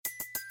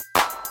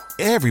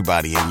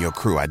Everybody in your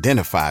crew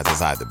identifies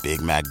as either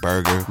Big Mac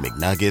Burger,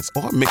 McNuggets,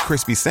 or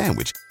McCrispy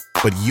Sandwich.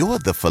 But you're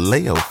the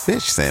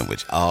Filet-O-Fish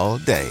Sandwich all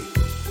day.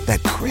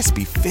 That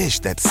crispy fish,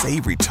 that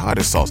savory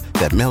tartar sauce,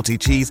 that melty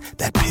cheese,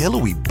 that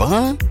pillowy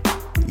bun.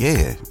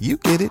 Yeah, you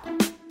get it.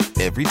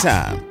 Every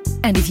time.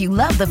 And if you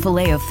love the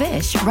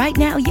Filet-O-Fish, right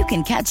now you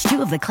can catch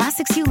two of the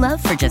classics you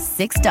love for just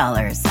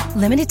 $6.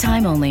 Limited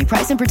time only.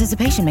 Price and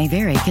participation may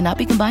vary. Cannot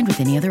be combined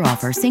with any other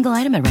offer. Single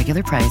item at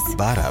regular price.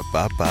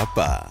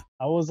 Ba-da-ba-ba-ba.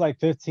 I was like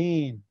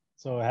 15,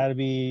 so it had to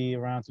be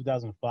around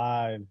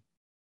 2005.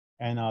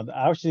 And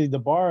actually, the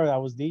bar I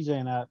was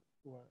DJing at,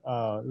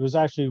 it was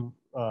actually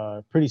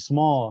pretty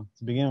small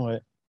to begin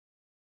with.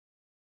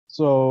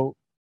 So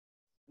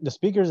the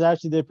speakers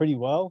actually did pretty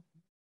well.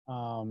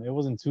 It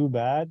wasn't too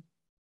bad,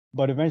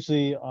 but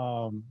eventually,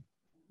 I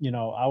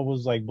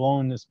was like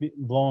blowing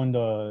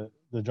the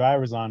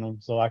drivers on them.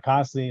 So I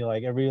constantly,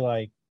 like every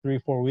like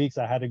 3-4 weeks,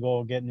 I had to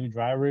go get new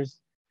drivers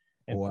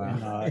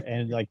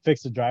and like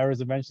fix the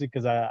drivers eventually,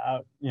 because I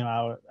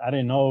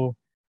didn't know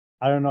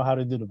how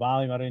to do the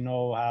volume. I didn't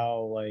know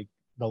how like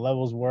the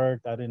levels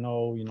worked. I didn't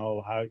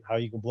know how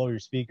you could blow your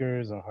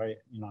speakers, or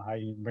how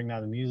you bring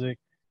down the music.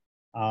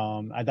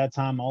 At that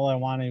time, all I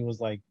wanted was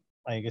like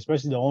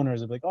especially the owners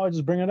would be like, oh,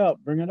 just bring it up.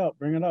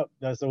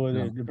 That's the way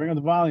they bring up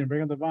the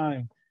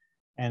volume.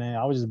 And then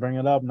I would just bring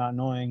it up, not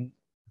knowing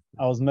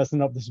I was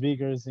messing up the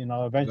speakers.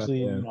 Eventually,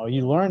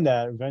 you learn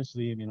that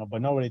eventually,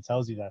 but nobody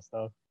tells you that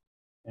stuff.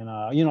 And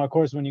of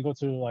course, when you go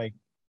to like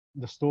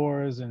the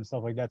stores and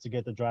stuff like that to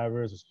get the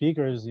drivers or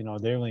speakers, they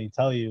only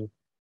tell you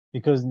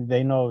because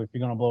they know if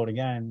you're gonna blow it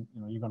again,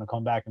 you're gonna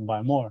come back and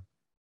buy more.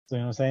 So you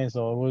know what I'm saying?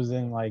 So it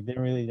wasn't like they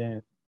really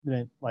didn't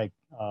like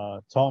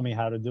taught me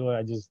how to do it.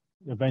 I just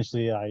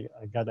eventually I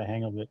got the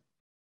hang of it.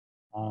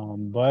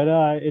 But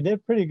it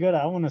did pretty good.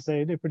 I want to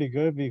say it did pretty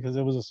good because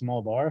it was a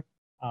small bar.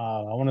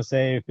 I want to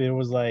say if it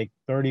was like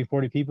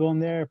 30-40 people in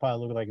there, it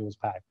probably looked like it was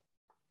packed.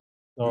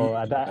 So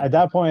at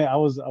that point, I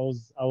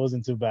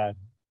wasn't too bad.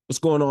 What's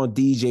going on,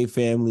 DJ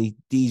family?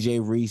 DJ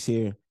Reese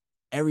here.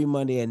 Every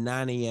Monday at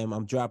 9 a.m.,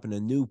 I'm dropping a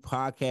new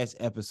podcast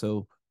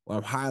episode where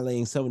I'm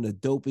highlighting some of the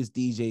dopest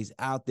DJs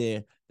out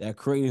there that are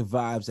creating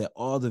vibes at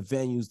all the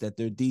venues that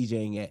they're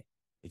DJing at.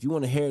 If you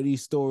want to hear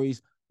these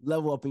stories,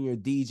 level up in your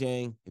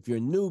DJing. If you're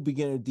a new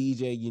beginner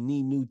DJ, you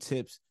need new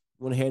tips,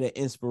 you want to hear the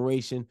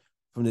inspiration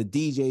from the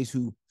DJs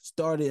who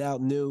started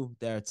out new,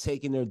 that are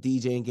taking their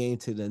DJing game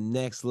to the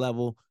next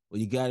level, well,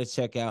 you got to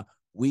check out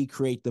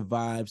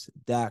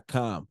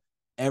WeCreateTheVibes.com.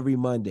 Every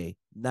Monday,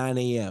 9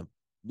 a.m.,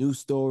 new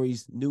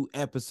stories, new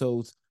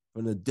episodes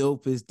from the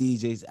dopest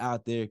DJs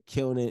out there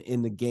killing it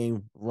in the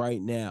game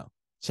right now.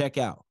 Check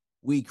out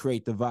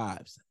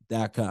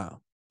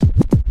WeCreateTheVibes.com.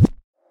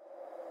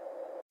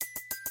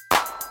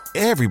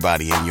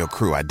 Everybody in your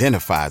crew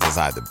identifies as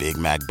either Big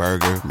Mac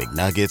Burger,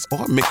 McNuggets,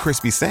 or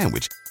McCrispy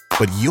Sandwich.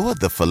 But you're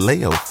the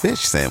Filet-O-Fish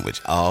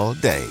Sandwich all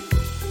day.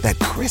 That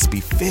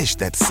crispy fish,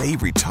 that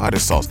savory tartar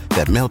sauce,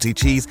 that melty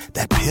cheese,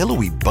 that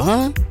pillowy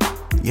bun.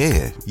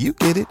 Yeah, you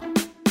get it.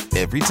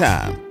 Every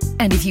time.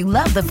 And if you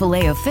love the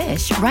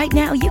Filet-O-Fish, right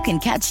now you can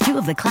catch two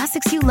of the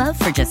classics you love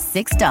for just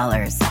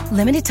 $6.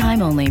 Limited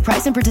time only.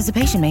 Price and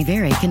participation may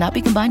vary. Cannot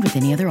be combined with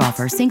any other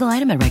offer. Single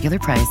item at regular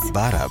price.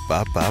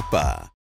 Ba-da-ba-ba-ba.